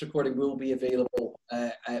recording will be available.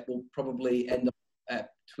 We'll probably end up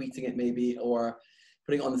tweeting it maybe, or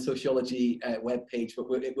putting it on the Sociology webpage, but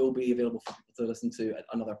it will be available for people to listen to at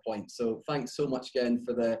another point. So thanks so much again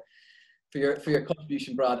for your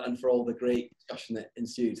contribution, Brad, and for all the great discussion that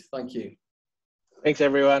ensued. Thank you. Thanks,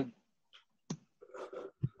 everyone.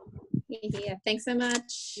 Yeah, thanks so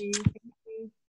much.